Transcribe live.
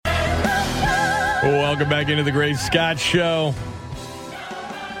Welcome back into the Great Scott Show.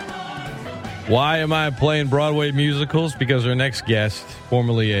 Why am I playing Broadway musicals? Because our next guest,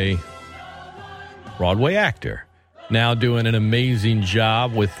 formerly a Broadway actor, now doing an amazing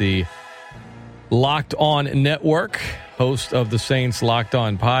job with the Locked On Network, host of the Saints Locked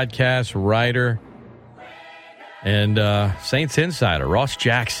On podcast, writer, and Saints insider, Ross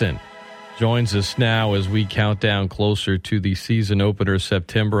Jackson, joins us now as we count down closer to the season opener,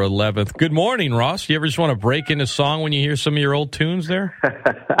 September 11th. Good morning, Ross. You ever just want to break into song when you hear some of your old tunes there?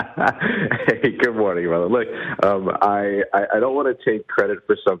 Hey, good morning, brother. Look, I don't want to take credit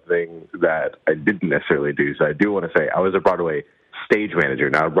for something that I didn't necessarily do, so I do want to say I was a Broadway stage manager,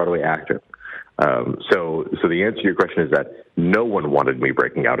 not a Broadway actor. So the answer to your question is that no one wanted me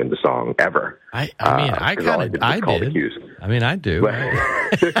breaking out into song ever. I did. I do.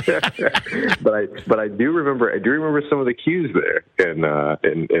 But I do remember some of the cues there in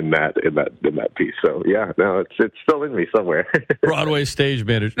that piece. So yeah, no, it's still in me somewhere. Broadway stage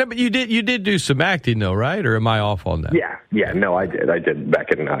manager. No, but you did do some acting though, right? Or am I off on that? Yeah. No, I did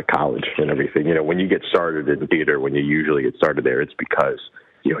back in college and everything. You know, when you get started in theater, when you usually get started there, it's because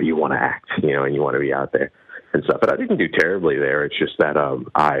you want to act, and you want to be out there and stuff. But I didn't do terribly there. It's just that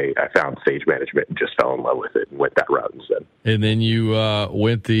I found stage management and just fell in love with it and went that route instead. And then you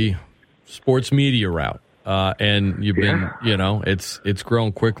went the sports media route, and you've been, it's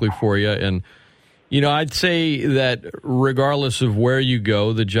grown quickly for you. And, I'd say that regardless of where you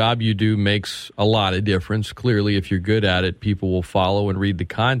go, the job you do makes a lot of difference. Clearly, if you're good at it, people will follow and read the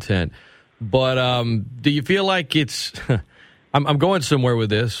content. But do you feel like it's I'm going somewhere with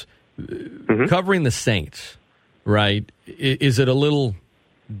this. Mm-hmm. Covering the Saints, right? Is it a little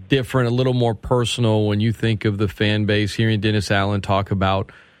different, a little more personal when you think of the fan base? Hearing Dennis Allen talk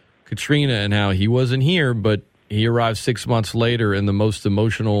about Katrina and how he wasn't here, but he arrived 6 months later, and the most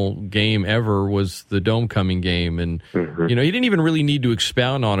emotional game ever was the Domecoming game. And, he didn't even really need to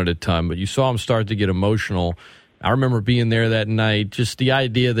expound on it a ton, but you saw him start to get emotional. I remember being there that night, just the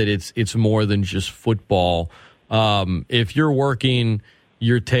idea that it's more than just football. If you're working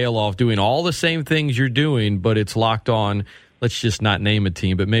your tail off doing all the same things you're doing, but it's locked on, let's just not name a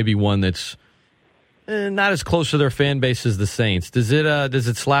team, but maybe one that's not as close to their fan base as the Saints. Does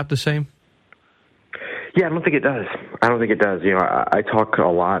it slap the same? Yeah, I don't think it does. I talk a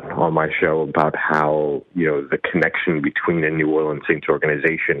lot on my show about how, the connection between a New Orleans Saints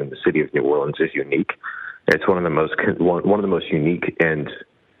organization and the city of New Orleans is unique. It's one of the most unique, and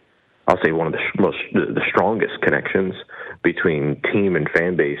I'll say one of the strongest connections between team and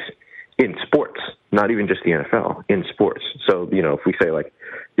fan base in sports, not even just the NFL, in sports. So, if we say I'll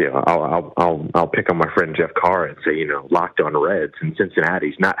pick on my friend Jeff Carr and say, Locked On Reds and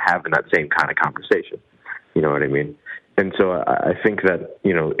Cincinnati's not having that same kind of conversation. You know what I mean? And so I think that,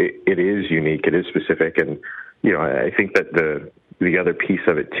 it is unique, it is specific. And, I think that the other piece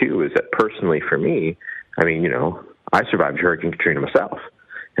of it too is that personally for me, I survived Hurricane Katrina myself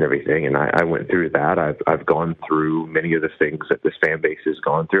and everything, and I went through that. I've gone through many of the things that this fan base has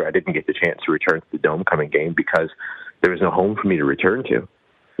gone through. I didn't get the chance to return to the Domecoming game because there was no home for me to return to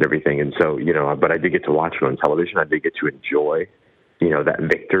and everything. And so, but I did get to watch it on television. I did get to enjoy, that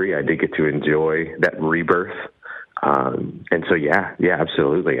victory. I did get to enjoy that rebirth. And so, yeah,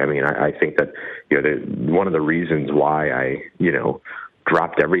 absolutely. I think that, one of the reasons why I,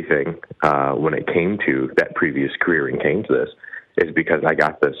 dropped everything when it came to that previous career and came to this is because I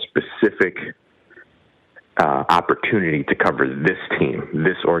got the specific opportunity to cover this team,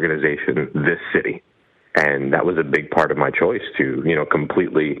 this organization, this city. And that was a big part of my choice to,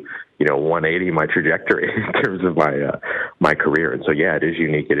 completely, 180 my trajectory in terms of my career. And so, yeah, it is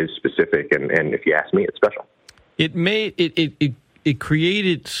unique. It is specific. And if you ask me, it's special. It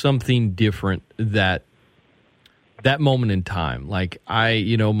created something different that moment in time. Like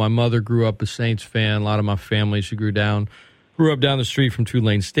my mother grew up a Saints fan. A lot of my family, she grew up down the street from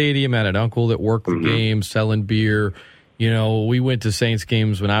Tulane Stadium. I had an uncle that worked the game, selling beer. We went to Saints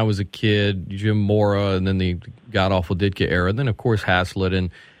games when I was a kid, Jim Mora, and then the god-awful Ditka era, and then, of course, Haslett. And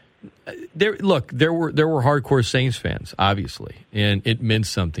there were hardcore Saints fans, obviously, and it meant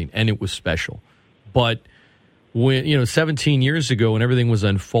something, and it was special. But when 17 years ago when everything was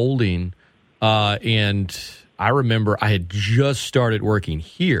unfolding, and I remember I had just started working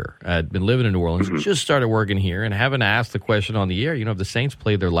here. I had been living in New Orleans, just started working here, and having to ask the question on the air, if the Saints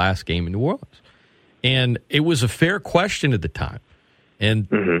played their last game in New Orleans. And it was a fair question at the time. And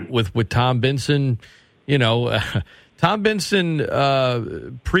with Tom Benson, Tom Benson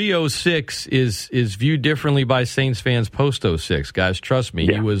pre-06 is viewed differently by Saints fans post-06. Guys, trust me,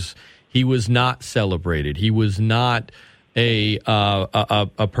 he was not celebrated. He was not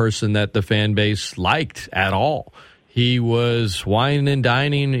a person that the fan base liked at all. He was wining and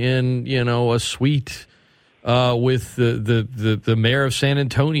dining in, a suite with the mayor of San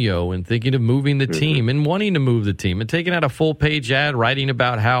Antonio and thinking of moving the team and wanting to move the team and taking out a full-page ad writing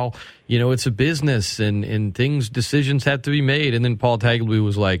about how, it's a business and decisions have to be made. And then Paul Tagliabue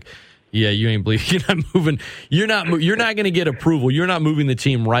was like, yeah, you ain't believe you're not moving. You're not going to get approval. You're not moving the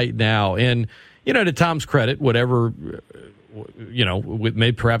team right now. And, to Tom's credit, whatever,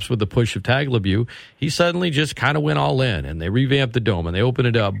 perhaps with the push of Tagliabue, he suddenly just kind of went all in and they revamped the dome and they opened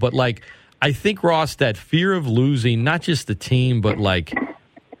it up. But I think, Ross, that fear of losing, not just the team, but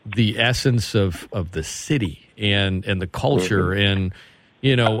the essence of the city and the culture. And,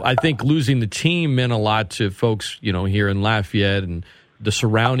 I think losing the team meant a lot to folks, here in Lafayette and the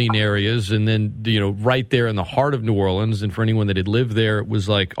surrounding areas. And then, right there in the heart of New Orleans. And for anyone that had lived there, it was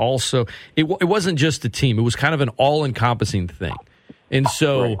also, it wasn't just the team. It was kind of an all-encompassing thing. And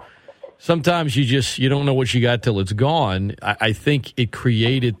so sometimes you don't know what you got till it's gone. I think it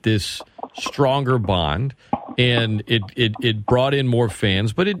created this stronger bond, and it brought in more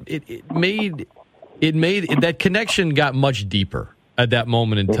fans, but it made that connection got much deeper at that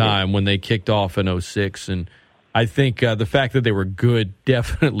moment in time when they kicked off in 2006. And I think the fact that they were good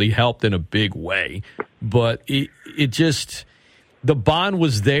definitely helped in a big way. But it just, the bond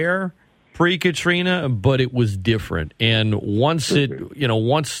was there pre-Katrina, but it was different. And once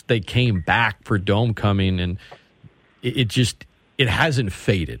they came back for Dome coming, and it hasn't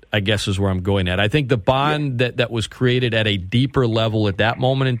faded, I guess is where I'm going at. I think the bond that was created at a deeper level at that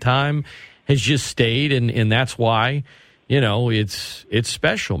moment in time has just stayed, and that's why, it's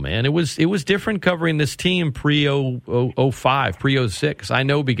special, man. It was different covering this team pre-05, pre-06. I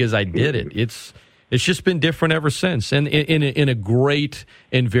know because I did it. It's just been different ever since, and in a great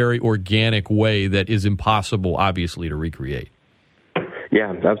and very organic way that is impossible, obviously, to recreate.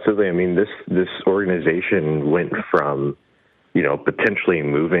 Yeah, absolutely. I mean, this organization went from potentially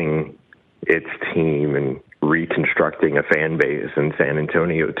moving its team and reconstructing a fan base in San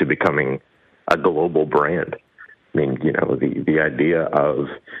Antonio to becoming a global brand. I mean, the idea of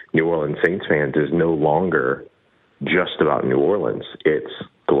New Orleans Saints fans is no longer just about New Orleans. It's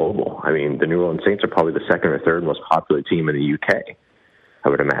global. I mean, the New Orleans Saints are probably the second or third most popular team in the UK, I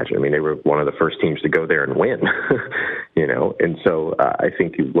would imagine. I mean, they were one of the first teams to go there and win, And so I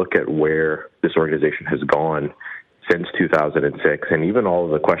think you look at where this organization has gone since 2006, and even all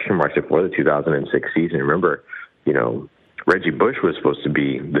of the question marks before the 2006 season. Remember, Reggie Bush was supposed to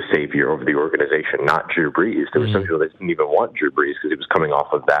be the savior over the organization, not Drew Brees. There were some people that didn't even want Drew Brees because he was coming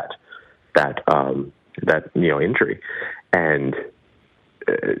off of that injury, and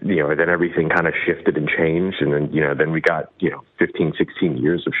then everything kind of shifted and changed, and then we got 15, 16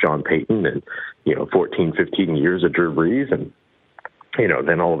 years of Sean Payton, and 14, 15 years of Drew Brees, and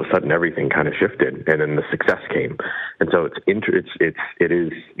then all of a sudden everything kind of shifted, and then the success came. And so it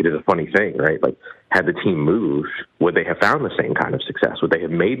is a funny thing, right? Like, had the team moved, would they have found the same kind of success? Would they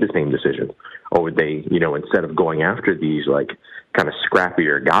have made the same decisions? Or would they, instead of going after these kind of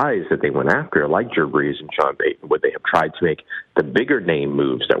scrappier guys that they went after, like Drew Brees and Sean Payton, would they have tried to make the bigger name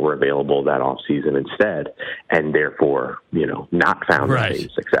moves that were available that offseason instead, and therefore, not found the same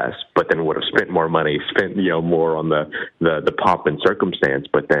success, but then would have spent more money, more on the pomp and circumstance,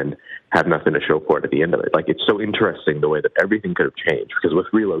 but then have nothing to show for it at the end of it. It's so interesting the way that everything could have changed, because with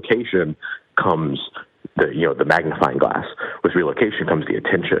relocation comes the magnifying glass. With relocation comes the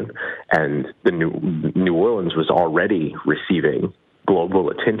attention, and the New Orleans was already receiving global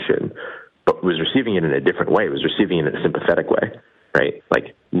attention, but was receiving it in a different way. It was receiving it in a sympathetic way, right?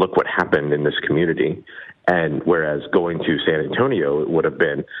 Look what happened in this community. And whereas going to San Antonio, it would have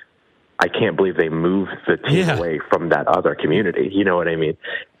been, I can't believe they moved the team away from that other community. You know what I mean?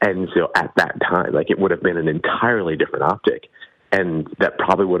 And so at that time, it would have been an entirely different optic. And that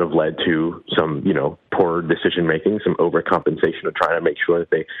probably would have led to some, poor decision-making, some overcompensation of trying to make sure that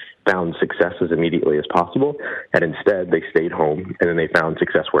they found success as immediately as possible. And instead, they stayed home, and then they found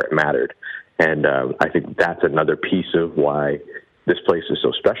success where it mattered. And I think that's another piece of why this place is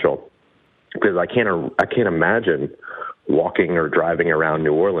so special. Because I can't imagine walking or driving around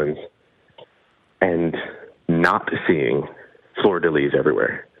New Orleans and not seeing fleur-de-lis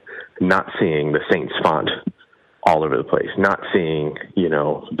everywhere, not seeing the Saints font all over the place, not seeing,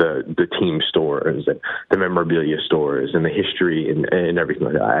 the team stores and the memorabilia stores and the history and everything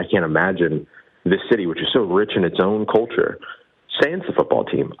like that. I can't imagine this city, which is so rich in its own culture, sans the football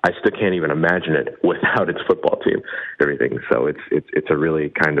team. I still can't even imagine it without its football team, everything. So it's a really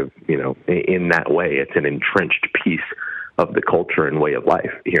kind of, in that way, it's an entrenched piece of the culture and way of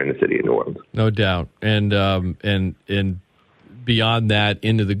life here in the city of New Orleans. No doubt. And beyond that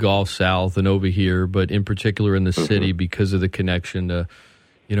into the Gulf South and over here, but in particular in the city because of the connection to,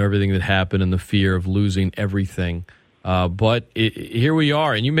 everything that happened and the fear of losing everything. But here we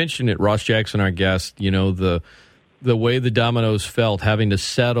are, and you mentioned it, Ross Jackson, our guest. The way the dominoes felt, having to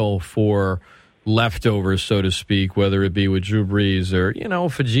settle for leftovers, so to speak, whether it be with Drew Brees or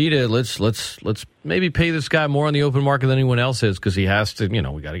Fajita. Let's maybe pay this guy more on the open market than anyone else is because he has to.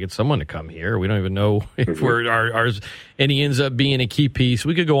 We got to get someone to come here. We don't even know if we're ours, and he ends up being a key piece.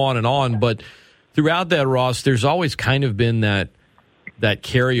 We could go on, but throughout that, Ross, there's always kind of been that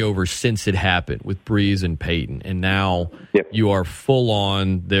carryover since it happened with Brees and Peyton, and now you are full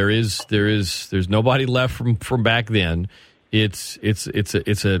on. There's nobody left from back then. It's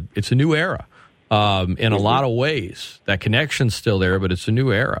a new era. In a lot of ways, that connection's still there, but it's a new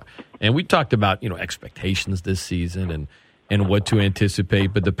era. And we talked about expectations this season and what to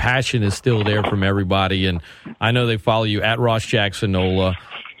anticipate, but the passion is still there from everybody. And I know they follow you at Ross Jackson Nola.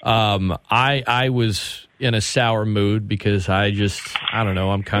 I was in a sour mood because I don't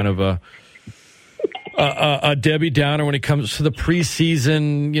know. I'm kind of a Debbie Downer when it comes to the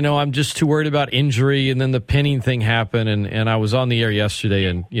preseason. I'm just too worried about injury, and then the pinning thing happened, and I was on the air yesterday,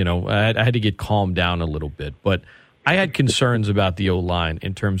 and I had to get calmed down a little bit. But I had concerns about the O-line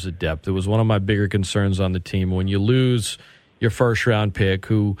in terms of depth. It was one of my bigger concerns on the team. When you lose your first-round pick,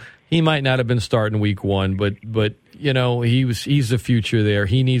 who he might not have been starting week one, but he's the future there.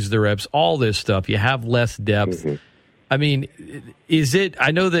 He needs the reps, all this stuff. You have less depth. I mean, is it –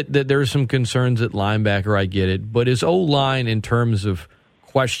 I know that there are some concerns at linebacker, I get it, but is O-line in terms of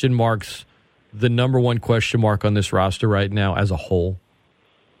question marks the number one question mark on this roster right now as a whole?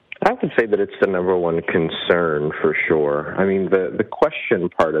 I would say that it's the number one concern for sure. I mean, the question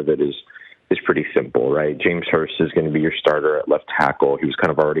part of it is pretty simple, right? James Hurst is going to be your starter at left tackle. He was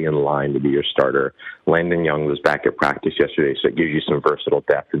kind of already in line to be your starter. Landon Young was back at practice yesterday, so it gives you some versatile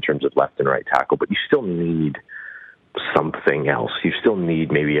depth in terms of left and right tackle, but you still need – something else. You still need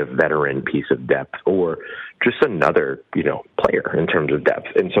maybe a veteran piece of depth or just another, player in terms of depth.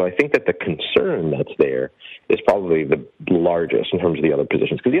 And so I think that the concern that's there is probably the largest in terms of the other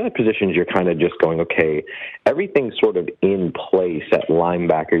positions. Because the other positions, you're kind of just going, okay, everything's sort of in place at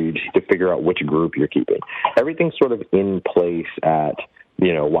linebacker. You just need to figure out which group you're keeping. Everything's sort of in place at,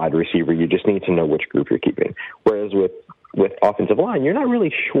 wide receiver. You just need to know which group you're keeping. Whereas with offensive line, you're not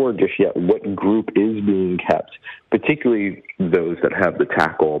really sure just yet what group is being kept, particularly those that have the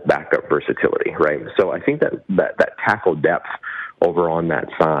tackle backup versatility, right? So I think that tackle depth over on that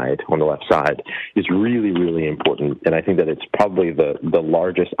side, on the left side, is really, really important. And I think that it's probably the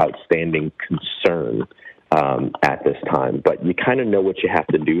largest outstanding concern at this time. But you kind of know what you have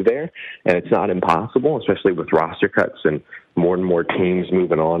to do there, and it's not impossible, especially with roster cuts and more teams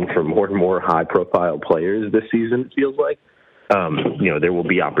moving on from more and more high-profile players this season, it feels like. There will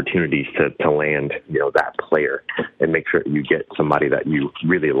be opportunities to land, that player and make sure you get somebody that you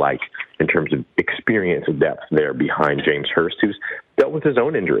really like in terms of experience and depth there behind James Hurst, who's dealt with his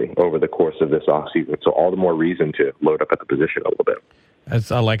own injury over the course of this offseason. So all the more reason to load up at the position a little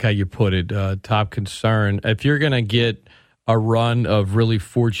bit. I like how you put it, top concern. If you're going to get a run of really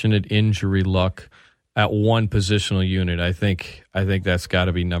fortunate injury luck at one positional unit, I think that's got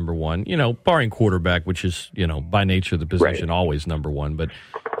to be number one. Barring quarterback, which is by nature of the position always number one. But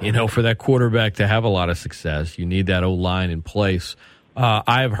for that quarterback to have a lot of success, you need that O-line in place.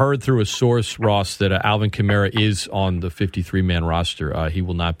 I have heard through a source, Ross, that Alvin Kamara is on the 53-man roster. He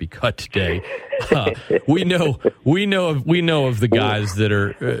will not be cut today. We know of the guys that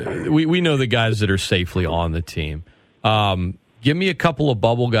are we know the guys that are safely on the team. Give me a couple of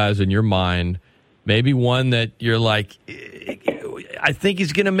bubble guys in your mind. Maybe one that you're like, I think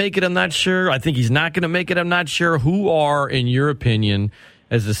he's going to make it, I'm not sure. I think he's not going to make it, I'm not sure. Who are, in your opinion,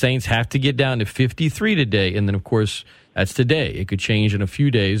 as the Saints have to get down to 53 today? And then, of course, that's today. It could change in a few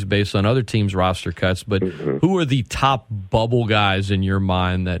days based on other teams' roster cuts. But who are the top bubble guys in your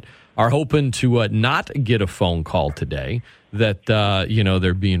mind that are hoping to not get a phone call today that,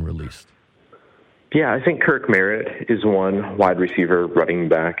 they're being released? Yeah, I think Kirk Merritt is one, wide receiver, running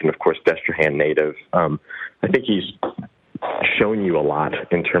back, and, of course, Destrehan native. I think he's shown you a lot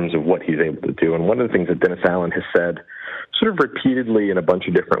in terms of what he's able to do. And one of the things that Dennis Allen has said sort of repeatedly in a bunch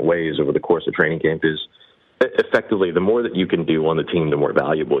of different ways over the course of training camp is effectively the more that you can do on the team, the more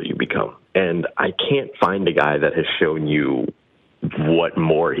valuable you become. And I can't find a guy that has shown you what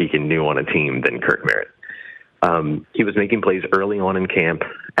more he can do on a team than Kirk Merritt. He was making plays early on in camp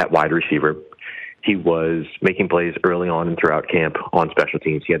at wide receiver. He was making plays early on and throughout camp on special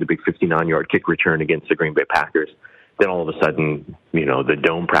teams. He had the big 59-yard kick return against the Green Bay Packers. Then all of a sudden, the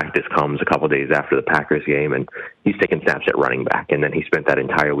dome practice comes a couple of days after the Packers game, and he's taking snaps at running back, and then he spent that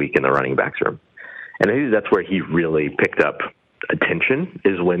entire week in the running backs room. And I think that's where he really picked up attention,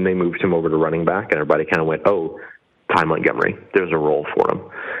 is when they moved him over to running back, and everybody kind of went, oh, Ty Montgomery, there's a role for him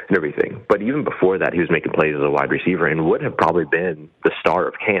and everything. But even before that, he was making plays as a wide receiver and would have probably been the star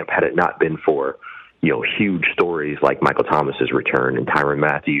of camp had it not been for huge stories like Michael Thomas's return and Tyrann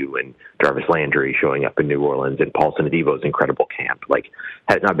Mathieu and Jarvis Landry showing up in New Orleans and Paulson Adebo's incredible camp. Like,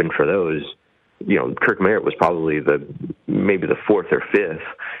 had it not been for those, Kirk Merritt was probably maybe the fourth or fifth,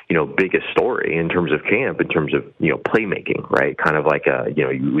 biggest story in terms of camp, in terms of, playmaking, right? Kind of like,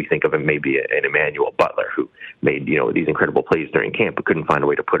 we think of him maybe an Emmanuel Butler who made, these incredible plays during camp, but couldn't find a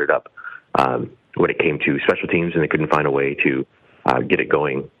way to put it up when it came to special teams, and they couldn't find a way to get it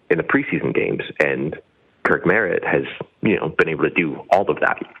going in the preseason games. And Kirk Merritt has, been able to do all of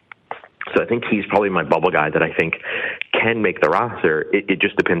that. So I think he's probably my bubble guy that I think can make the roster. It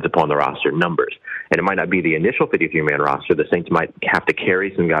just depends upon the roster numbers. And it might not be the initial 53-man roster. The Saints might have to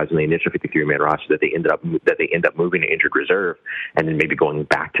carry some guys in the initial 53-man roster that they end up moving to injured reserve, and then maybe going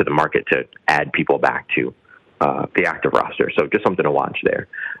back to the market to add people back to the active roster. So just something to watch there.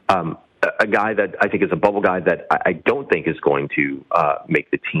 A guy that I think is a bubble guy that I don't think is going to make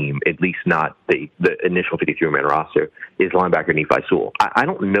the team, at least not the initial 53-man roster, is linebacker Nephi Sewell. I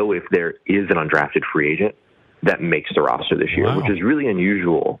don't know if there is an undrafted free agent that makes the roster this year, which is really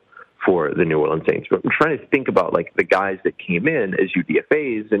unusual for the New Orleans Saints. But I'm trying to think about like the guys that came in as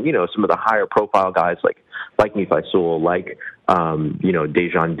UDFAs, and some of the higher profile guys like Nephi Sewell, like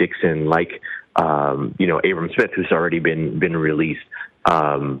Dejon Dixon, like Abram Smith, who's already been released.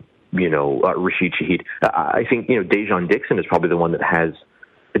 Rashid Shaheed. I think, Dejon Dixon is probably the one that has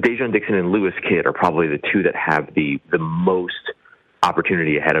 – Dejon Dixon and Lewis Kidd are probably the two that have the most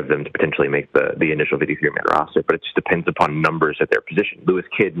opportunity ahead of them to potentially make the initial 53-man roster, but it just depends upon numbers at their position. Lewis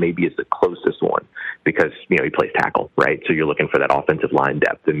Kidd maybe is the closest one because, he plays tackle, right? So you're looking for that offensive line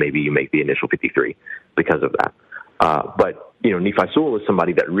depth, and maybe you make the initial 53 because of that. But Nephi Sewell is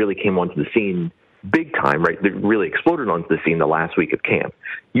somebody that really came onto the scene big time, right? They really exploded onto the scene the last week of camp.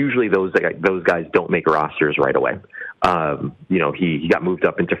 Usually those guys don't make rosters right away. He got moved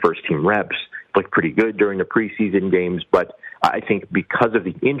up into first team reps, looked pretty good during the preseason games, but I think because of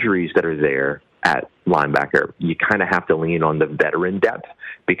the injuries that are there at linebacker, you kind of have to lean on the veteran depth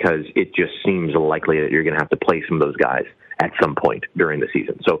because it just seems likely that you're going to have to play some of those guys at some point during the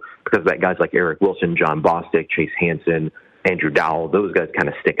season. So because of that, guys like Eric Wilson, John Bostic, Chase Hansen, Andrew Dowell, those guys kind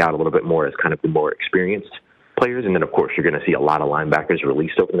of stick out a little bit more as kind of the more experienced players. And then, of course, you're going to see a lot of linebackers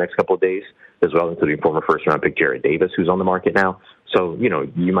released over the next couple of days as well, including former first-round pick Jared Davis, who's on the market now. So,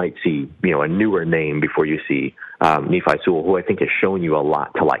 you might see, a newer name before you see Nephi Sewell, who I think has shown you a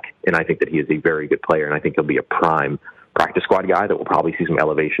lot to like. And I think that he is a very good player, and I think he'll be a prime practice squad guy that will probably see some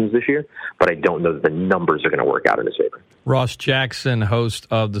elevations this year, but I don't know that the numbers are going to work out in his favor. Ross Jackson, host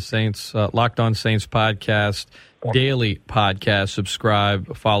of the Saints Locked On Saints podcast, daily podcast.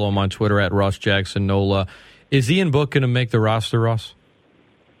 Subscribe, follow him on Twitter at Ross Jackson Nola. Is Ian Book going to make the roster, Ross?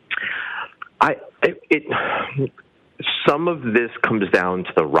 Some of this comes down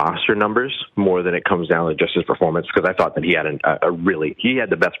to the roster numbers more than it comes down to just his performance, because I thought that he had he had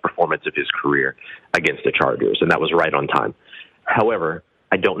the best performance of his career against the Chargers, and that was right on time. However,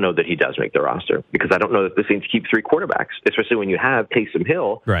 I don't know that he does make the roster because I don't know that the Saints keep three quarterbacks, especially when you have Taysom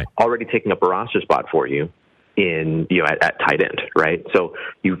Hill already taking up a roster spot for you at tight end, right? So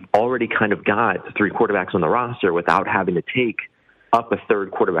you've already kind of got three quarterbacks on the roster without having to take up a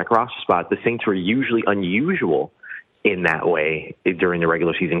third quarterback roster spot. The Saints were usually unusual in that way during the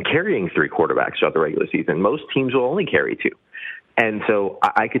regular season, carrying three quarterbacks throughout the regular season. Most teams will only carry two. And so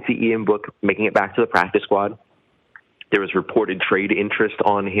I could see Ian Book making it back to the practice squad. There was reported trade interest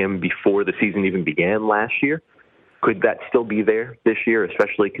on him before the season even began last year. Could that still be there this year,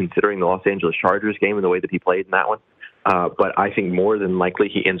 especially considering the Los Angeles Chargers game and the way that he played in that one? But I think more than likely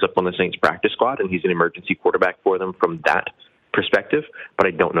he ends up on the Saints practice squad, and he's an emergency quarterback for them from that perspective. But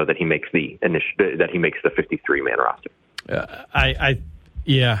I don't know that he makes the 53-man roster.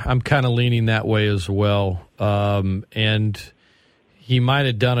 I'm kind of leaning that way as well. And he might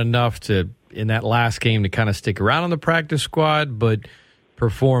have done enough in that last game to kind of stick around on the practice squad, but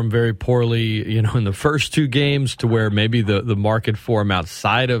perform very poorly, in the first two games to where maybe the market for him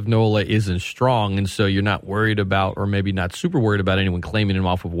outside of NOLA isn't strong. And so you're not worried about, or maybe not super worried about anyone claiming him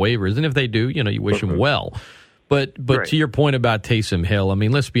off of waivers. And if they do, you wish him well. But to your point about Taysom Hill, I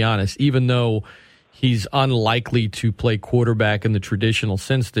mean, let's be honest, even though he's unlikely to play quarterback in the traditional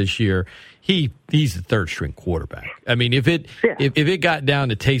sense this year. He's the third-string quarterback. I mean, if it got down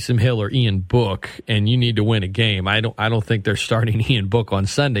to Taysom Hill or Ian Book and you need to win a game, I don't think they're starting Ian Book on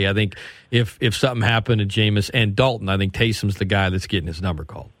Sunday. I think if something happened to Jameis and Dalton, I think Taysom's the guy that's getting his number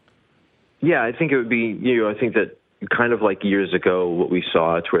called. Yeah, I think it would be, I think that kind of like years ago, what we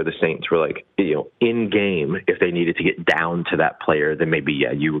saw, it's where the Saints were like, in game, if they needed to get down to that player, then maybe,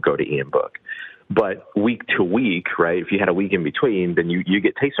 you would go to Ian Book. But week to week, right, if you had a week in between, then you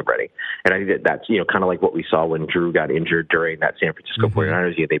get Taysom ready. And I think that's, kind of like what we saw when Drew got injured during that San Francisco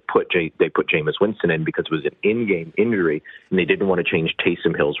 49ers game. They put Jameis Winston in because it was an in-game injury, and they didn't want to change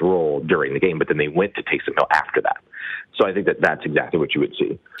Taysom Hill's role during the game, but then they went to Taysom Hill after that. So I think that's exactly what you would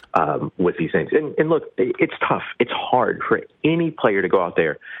see with these things. And look, it's tough. It's hard for any player to go out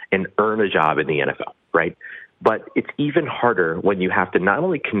there and earn a job in the NFL, right? But it's even harder when you have to not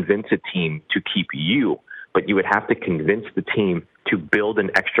only convince a team to keep you, but you would have to convince the team to build an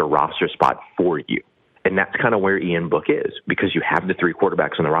extra roster spot for you. And that's kind of where Ian Book is, because you have the 3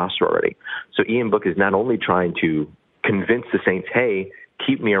 quarterbacks on the roster already. So Ian Book is not only trying to convince the Saints, hey,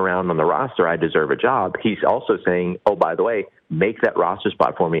 keep me around on the roster, I deserve a job. He's also saying, oh, by the way, make that roster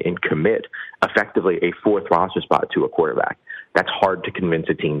spot for me and commit effectively a 4th roster spot to a quarterback. That's hard to convince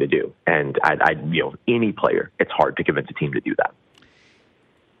a team to do. And any player, it's hard to convince a team to do that.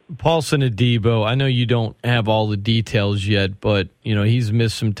 Paulson Adebo, I know you don't have all the details yet, but he's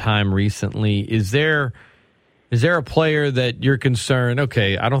missed some time recently. Is there a player that you're concerned,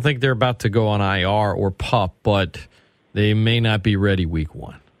 okay, I don't think they're about to go on IR or PUP, but they may not be ready week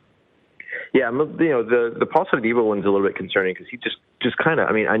 1? Yeah, the Paulson Adebo one's a little bit concerning because he just kind of,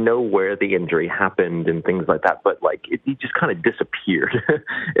 I know where the injury happened and things like that, but he just kind of disappeared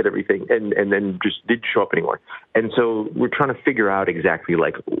and everything and then just didn't show up anymore. And so we're trying to figure out exactly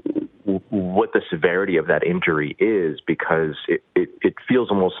what the severity of that injury is, because it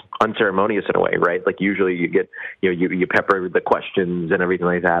feels almost unceremonious in a way, right? Like usually you get, you pepper the questions and everything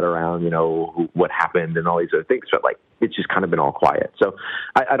like that around, what happened and all these other things, but it's just kind of been all quiet. So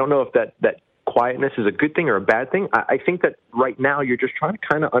I don't know if that quietness is a good thing or a bad thing. I think that right now you're just trying to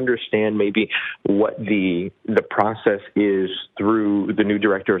kind of understand maybe what the process is through the new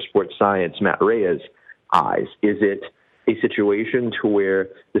director of sports science, Matt Rhea's eyes. Is it a situation to where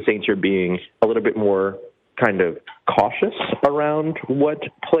the Saints are being a little bit more kind of cautious around what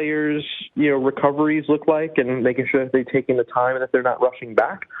players, recoveries look like and making sure that they're taking the time and that they're not rushing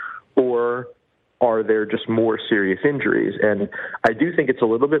back? Or are there just more serious injuries? And I do think it's a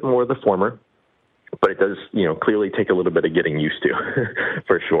little bit more the former, but it does, clearly take a little bit of getting used to,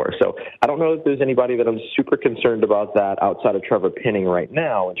 for sure. So I don't know if there's anybody that I'm super concerned about that outside of Trevor Penning right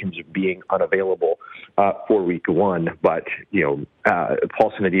now in terms of being unavailable for week 1. But,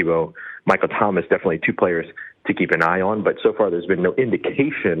 Paulson Adebo, Michael Thomas, definitely 2 players to keep an eye on. But so far there's been no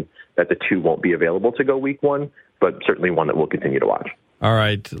indication that the 2 won't be available to go week 1, but certainly one that we'll continue to watch. All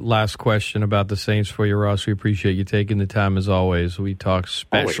right, last question about the Saints for you, Ross. We appreciate you taking the time as always. We talked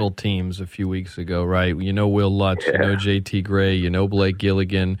special teams a few weeks ago, right? Will Lutz, JT Gray, Blake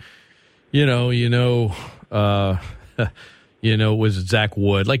Gilligan, was Zach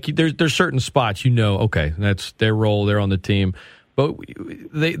Wood. There's certain spots, okay, that's their role. They're on the team. But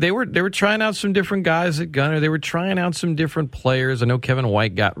they were trying out some different guys at gunner. They were trying out some different players. I know Kevin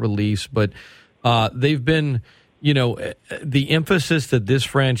White got released, but they've been – the emphasis that this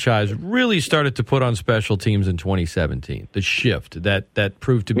franchise really started to put on special teams in 2017, the shift that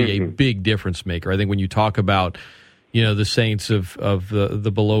proved to be a big difference maker. I think when you talk about, the Saints of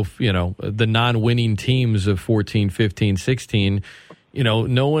the below, the non-winning teams of 14, 15, 16,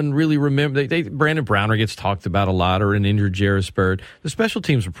 no one really remember. Brandon Browner gets talked about a lot, or an injured Jarris Byrd. The special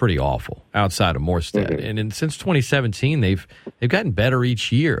teams were pretty awful outside of Morstead, and since 2017, they've gotten better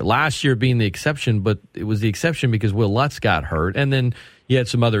each year. Last year being the exception, but it was the exception because Will Lutz got hurt, and then you had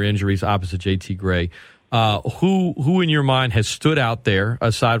some other injuries opposite JT Gray. Who in your mind has stood out there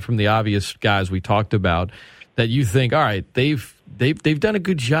aside from the obvious guys we talked about that you think, all right, they've done a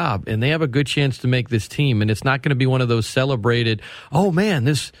good job and they have a good chance to make this team, and it's not going to be one of those celebrated, oh man,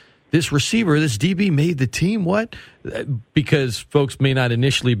 this receiver, this DB made the team, what? Because folks may not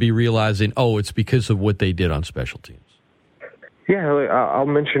initially be realizing, oh, it's because of what they did on special teams. Yeah, I'll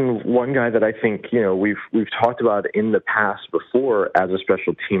mention one guy that I think, we've talked about in the past before as a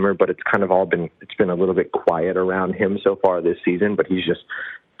special teamer, but it's kind of it's been a little bit quiet around him so far this season, but he's just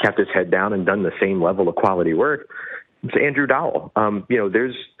kept his head down and done the same level of quality work. It's Andrew Dowell.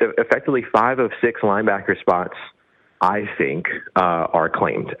 There's effectively 5 of 6 linebacker spots, I think, are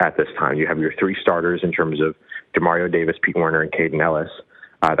claimed at this time. You have your 3 starters in terms of Demario Davis, Pete Werner, and Caden Ellis.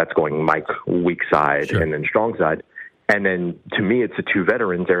 That's going Mike weak side Sure. and then strong side. And then to me, it's the two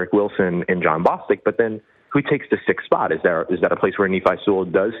veterans, Eric Wilson and John Bostic. But then who takes the sixth spot? Is that a place where Nephi Sewell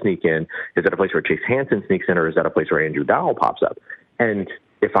does sneak in? Is that a place where Chase Hansen sneaks in, or is that a place where Andrew Dowell pops up? And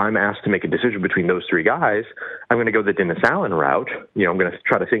if I'm asked to make a decision between those three guys, I'm going to go the Dennis Allen route. I'm going to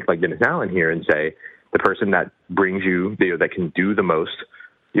try to think like Dennis Allen here and say the person that brings you, that can do the most,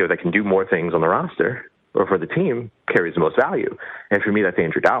 that can do more things on the roster or for the team carries the most value. And for me, that's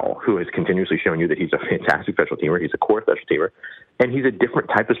Andrew Dowell, who has continuously shown you that he's a fantastic special teamer. He's a core special teamer, and he's a different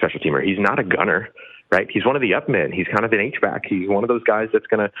type of special teamer. He's not a gunner, right? He's one of the up men. He's kind of an H-back. He's one of those guys that's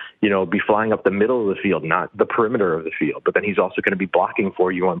going to, be flying up the middle of the field, not the perimeter of the field. But then he's also going to be blocking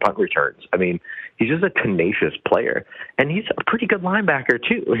for you on punt returns. I mean, he's just a tenacious player. And he's a pretty good linebacker,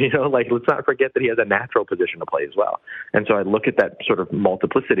 too. Let's not forget that he has a natural position to play as well. And so I look at that sort of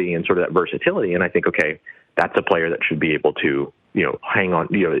multiplicity and sort of that versatility, and I think, okay, that's a player that should be able to, hang on,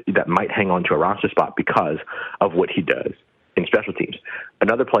 that might hang on to a roster spot because of what he does in special teams.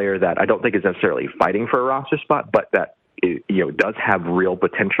 Another player that I don't think is necessarily fighting for a roster spot, but that does have real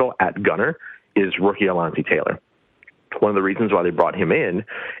potential at gunner is rookie Alontae Taylor. One of the reasons why they brought him in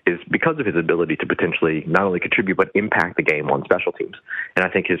is because of his ability to potentially not only contribute but impact the game on special teams. And I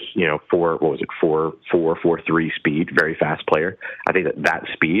think his 4.3 speed, very fast player. I think that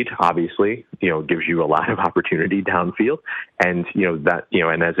speed obviously gives you a lot of opportunity downfield, and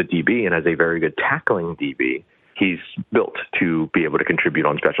and as a DB and as a very good tackling DB, he's built to be able to contribute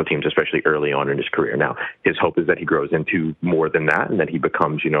on special teams, especially early on in his career. Now, his hope is that he grows into more than that, and that he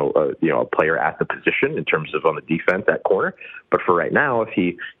becomes, a player at the position in terms of on the defense at corner. But for right now, if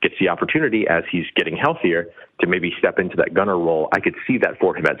he gets the opportunity as he's getting healthier to maybe step into that gunner role, I could see that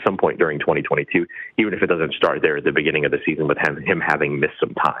for him at some point during 2022, even if it doesn't start there at the beginning of the season with him having missed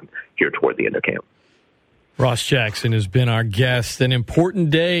some time here toward the end of camp. Ross Jackson has been our guest. An important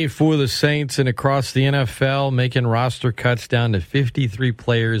day for the Saints and across the NFL, making roster cuts down to 53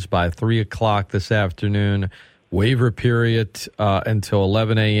 players by 3 o'clock this afternoon. Waiver period until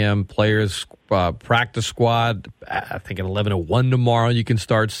 11 a.m. Players practice squad, I think at 11:01 tomorrow you can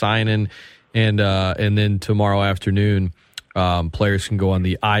start signing. And then tomorrow afternoon, players can go on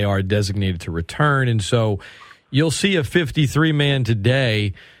the IR designated to return. And so you'll see a 53-man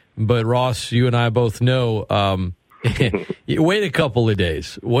today. But Ross, you and I both know. Wait a couple of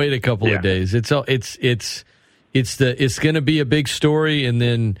days. Of days. It's going to be a big story, and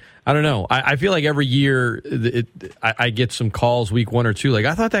then I don't know. I feel like every year I get some calls week 1 or 2, like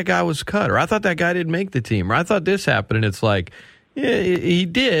I thought that guy was cut, or I thought that guy didn't make the team, or I thought this happened, and it's like, yeah, he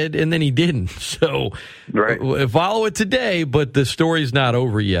did, and then he didn't. So right. Follow it today, but the story's not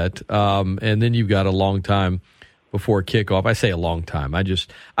over yet, and then you've got a long time before kickoff. I say a long time.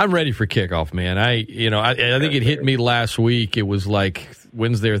 I'm ready for kickoff, man. I think it hit me last week. It was like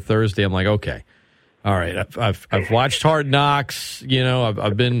Wednesday or Thursday. I'm like, okay, all right. I've watched Hard Knocks.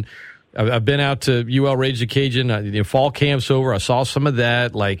 I've been out to UL Rage the Cajun. Fall camp's over. I saw some of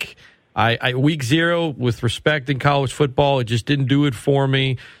that. Like I week 0 with respect in college football, it just didn't do it for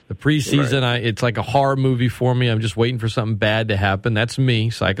me. The preseason, right. It's like a horror movie for me. I'm just waiting for something bad to happen. That's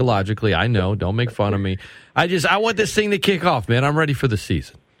me psychologically. I know. Don't make fun of me. I want this thing to kick off, man. I'm ready for the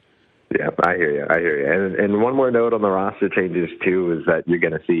season. Yeah, I hear you. And one more note on the roster changes, too, is that you're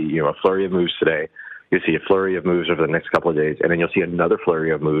going to see, a flurry of moves today. You'll see a flurry of moves over the next couple of days, and then you'll see another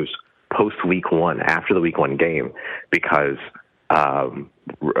flurry of moves post-week 1, after the week 1 game, because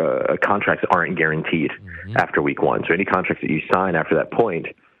contracts aren't guaranteed after week 1. So any contracts that you sign after that point,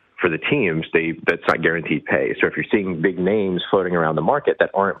 for the teams, that's not guaranteed pay. So if you're seeing big names floating around the market that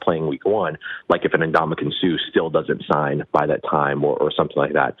aren't playing week 1, like if an Ndamukong Suh still doesn't sign by that time or something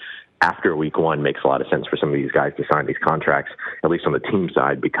like that, after week 1 makes a lot of sense for some of these guys to sign these contracts, at least on the team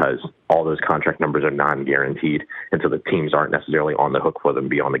side, because all those contract numbers are non-guaranteed, and so the teams aren't necessarily on the hook for them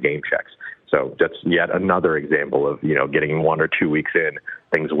beyond the game checks. So that's yet another example of, getting 1 or 2 weeks in,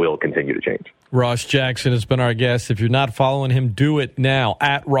 things will continue to change. Ross Jackson has been our guest. If you're not following him, do it now.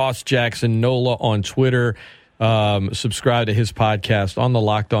 At Ross Jackson NOLA on Twitter. Subscribe to his podcast on the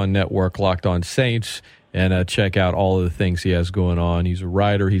Locked On Network, Locked On Saints, and check out all of the things he has going on. He's a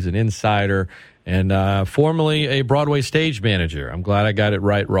writer. He's an insider, and formerly a Broadway stage manager. I'm glad I got it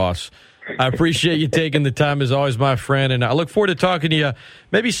right, Ross. I appreciate you taking the time, as always, my friend, and I look forward to talking to you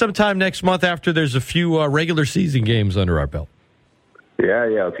maybe sometime next month after there's a few regular season games under our belt. Yeah,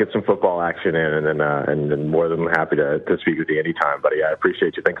 let's get some football action in, and then more than happy to speak with you anytime, buddy. I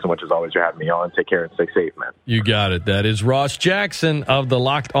appreciate you. Thanks so much, as always, for having me on. Take care and stay safe, man. You got it. That is Ross Jackson of the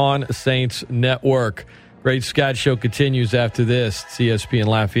Locked On Saints Network. Great Scott Show continues after this. It's ESPN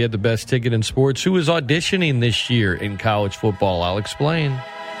Lafayette, the best ticket in sports. Who is auditioning this year in college football? I'll explain.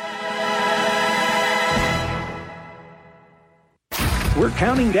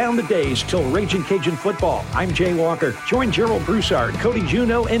 counting down the days till Ragin' Cajun football. I'm Jay Walker. Join Gerald Broussard, Cody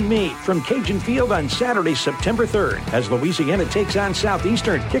Juneau, and me from Cajun Field on Saturday, September 3rd, as Louisiana takes on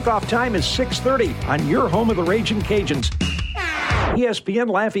Southeastern. Kickoff time is 6:30 on your home of the Ragin' Cajuns. ESPN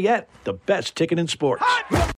Lafayette, the best ticket in sports.